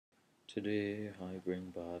Today I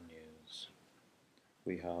bring bad news.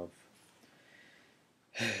 We have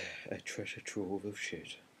a treasure trove of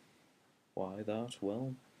shit. Why that?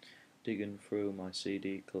 Well, digging through my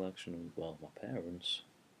CD collection, well, my parents,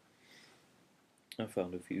 I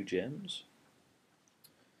found a few gems.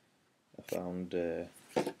 I found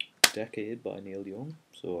Decade by Neil Young,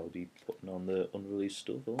 so I'll be putting on the unreleased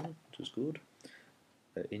stuff on, which is good.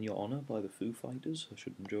 In Your Honour by the Foo Fighters, I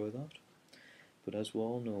should enjoy that. But as we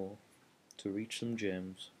all know, to reach some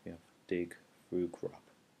gems, you have to dig through crap.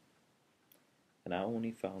 And I only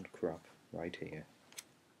found crap right here.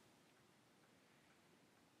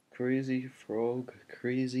 Crazy Frog,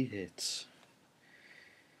 Crazy Hits.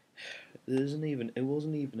 It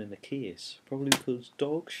wasn't even in a case, probably because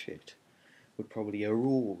dog shit would probably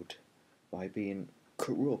erode by being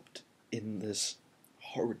corrupt in this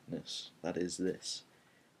horridness that is this.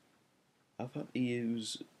 I've had to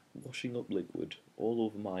use washing up liquid all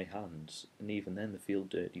over my hands, and even then they feel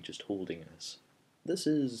dirty just holding this. This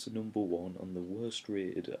is #1 on the worst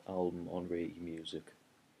rated album on Rate Music.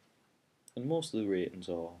 And most of the ratings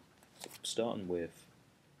are starting with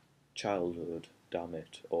childhood, damn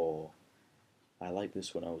it, or I liked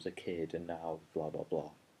this when I was a kid and now blah blah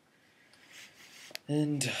blah.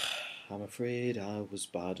 And I'm afraid I was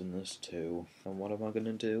bad in this too. And what am I going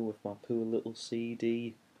to do with my poor little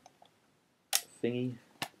CD thingy?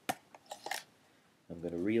 I'm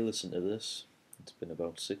going to re-listen to this. It's been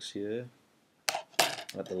about 6 years,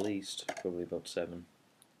 at the least, probably about 7.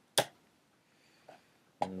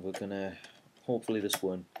 And we're gonna, hopefully this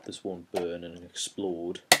won't burn and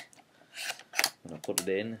explode. And I put it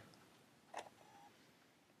in,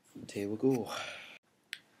 and here we go.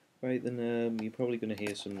 Right then, you're probably gonna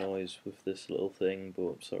hear some noise with this little thing,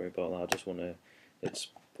 but sorry about that. I just wanna, it's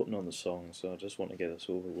putting on the song, so I just want to get this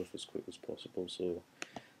over with as quick as possible. So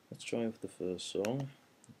let's try with the first song.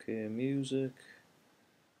 Okay, music.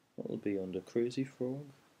 What'll be under Crazy Frog?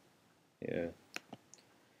 Yeah.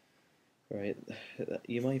 Right,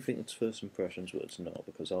 you might think it's first impressions, but it's not,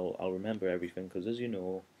 because I'll remember everything, because as you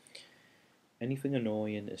know, anything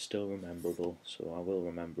annoying is still rememberable, so I will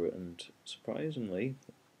remember it. And surprisingly,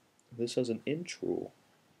 this has an intro,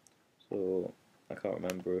 so I can't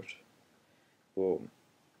remember it, but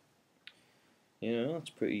you know, that's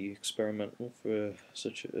pretty experimental for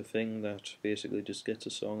such a thing that basically just gets a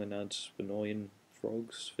song and adds annoying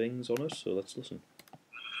frogs things on it. So let's listen.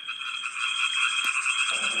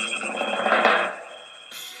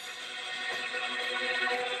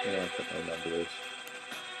 Yeah, I think I remember this.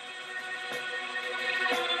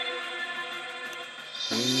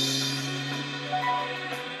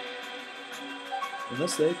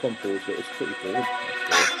 Unless they composed it, it's pretty good.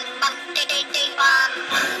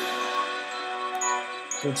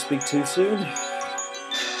 Don't speak too soon.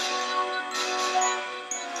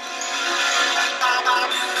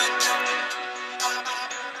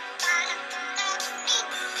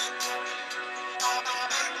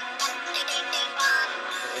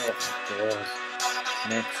 Oh God.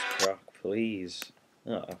 Next track, please.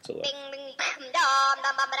 Oh, that's a lot.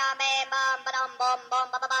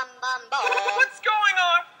 What's going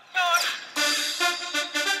on?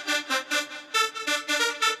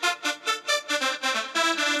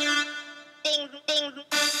 Ding, ding.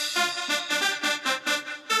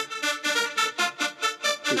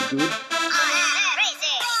 Pretty good.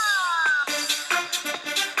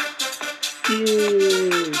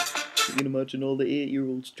 Yay! You can imagine all the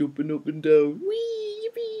 8-year-olds jumping up and down. Wee,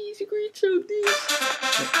 yippee, it's a great song, this.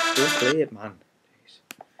 Don't play it, man. Jeez.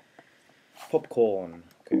 Popcorn.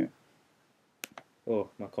 Okay. Oh,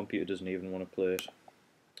 my computer doesn't even want to play it.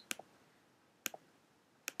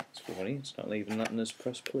 It's funny, it's not even letting us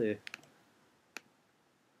press play.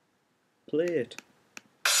 Play it.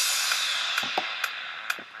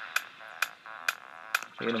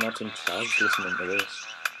 You can imagine Chaz listening to this.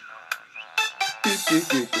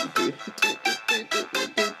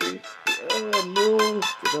 Oh no!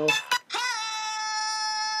 Get off.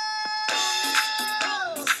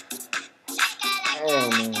 Oh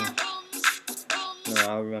no. No,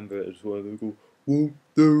 I remember it as well. They go, whoa,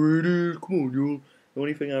 there it is, come on, y'all. The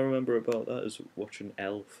only thing I remember about that is watching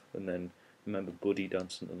Elf, and then remember Buddy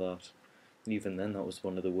dancing to that. And even then, that was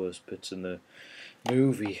one of the worst bits in the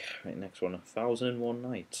movie. Right, next one, 1001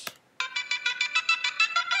 Nights.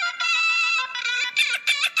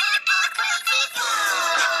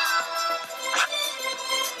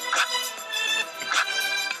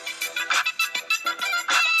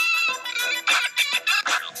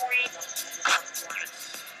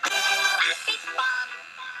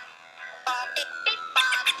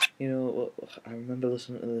 You know, I remember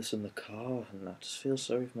listening to this in the car, and I just feel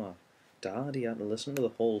sorry for my Dad, he had to listen to the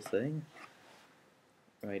whole thing.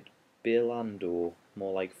 Right, Bailando,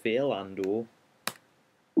 more like Failando.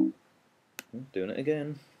 Doing it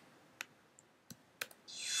again.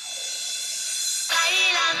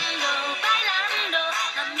 Bailando, bailando,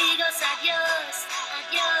 amigos, adiós,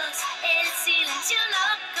 adiós, el silencio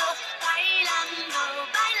loco. Bailando,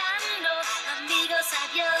 bailando, amigos,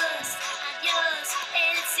 adiós, adiós,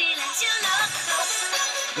 el silencio loco.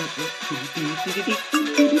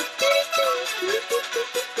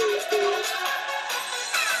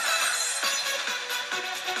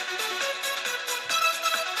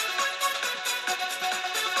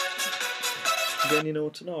 Again, you know,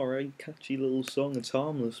 it's an alright, catchy little song. It's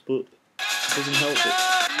harmless, but it doesn't help it.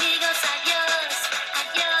 Amigos, adiós,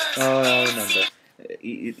 adiós, Oh, I el remember.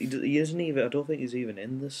 He isn't even. I don't think he's even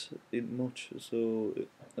in this much. So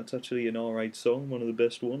that's actually an alright song, one of the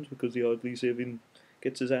best ones, because he hardly even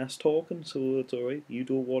gets his ass talking. So it's alright. You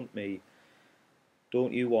don't want me.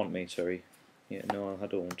 Don't you want me? Sorry. Yeah, no, I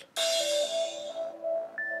don't.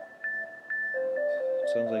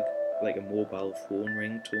 Sounds like a mobile phone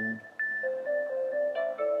ringtone.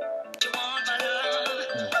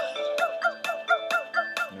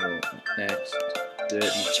 No, next.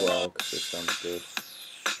 Dirty Frog. This sounds good.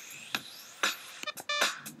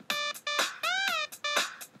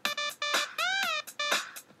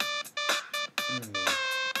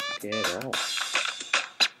 Get off.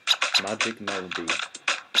 Magic Melody.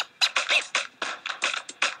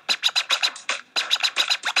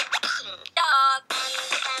 dog.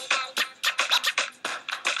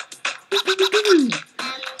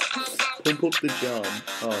 Pump up the jam.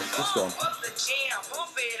 Oh, it's this one.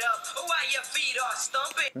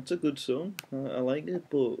 That's a good song. I like it,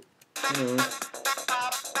 but you know,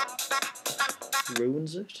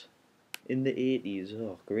 ruins it. In the 80s,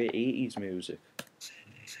 oh, great 80s music.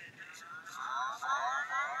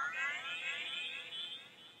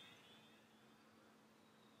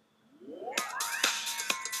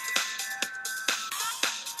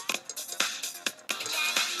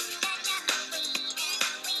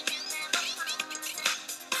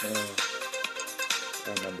 Oh, I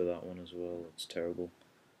remember that one as well. It's terrible.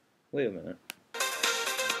 Wait a minute.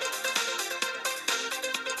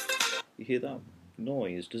 You hear that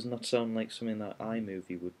noise? Doesn't that sound like something that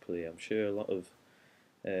iMovie would play? I'm sure a lot of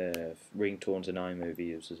ringtones in iMovie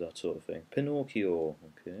uses that sort of thing. Pinocchio,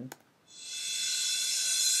 okay.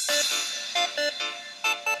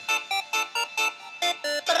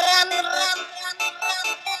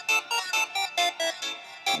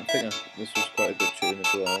 I think this was quite a good tune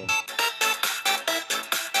as well.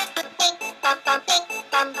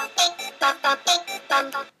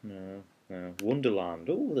 No, no. Wonderland.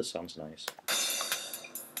 Oh, this sounds nice.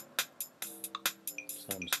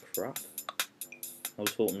 Sounds crap. I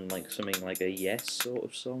was hoping like something like a Yes sort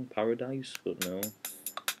of song, Paradise, but no.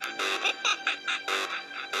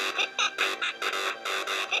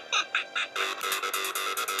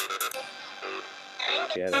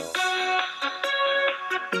 Get off.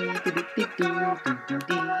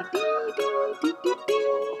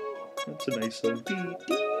 That's a nice song.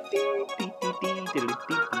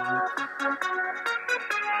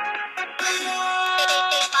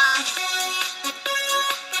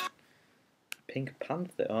 Pink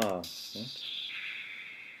Panther. Ah, what?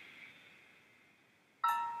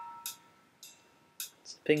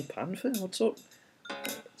 It's Pink Panther? What's up?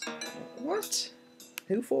 What?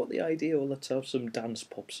 Who thought the idea? Well, let's have some dance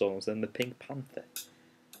pop songs, then the Pink Panther.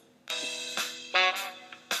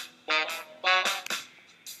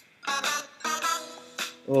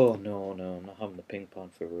 Oh no, no, I'm not having the Pink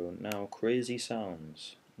Panther ruined. Now, Crazy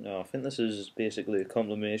Sounds. No, I think this is basically a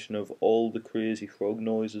combination of all the Crazy Frog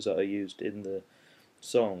noises that are used in the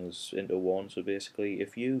songs into one. So basically,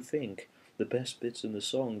 if you think the best bits in the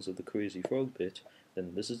songs are the Crazy Frog bit,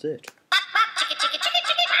 then this is it.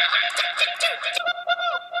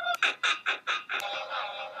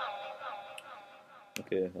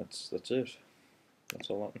 Okay, that's it. That's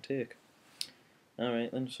all I can take.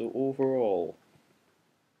 Alright then, so overall.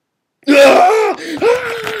 I've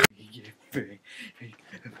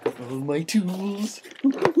got all my tools.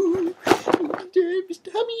 Mr.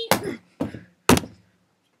 Hummy.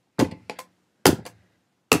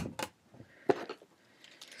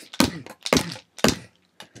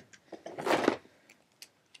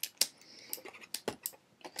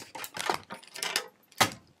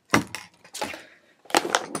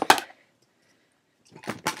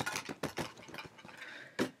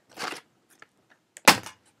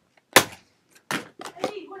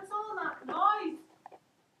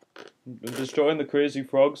 I'm destroying the Crazy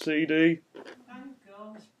Frog CD. Thank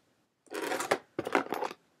God.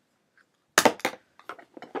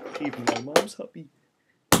 Keep them My mum's happy.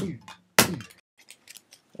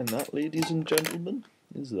 And that, ladies and gentlemen,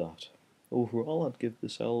 is that. Overall, I'd give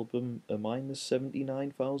this album a minus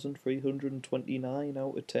 79,329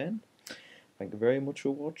 out of 10. Thank you very much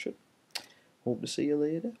for watching. Hope to see you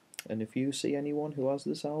later. And if you see anyone who has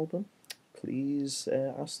this album, please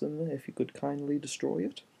ask them if you could kindly destroy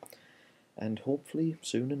it. And hopefully,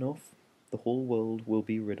 soon enough, the whole world will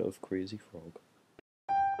be rid of Crazy Frog.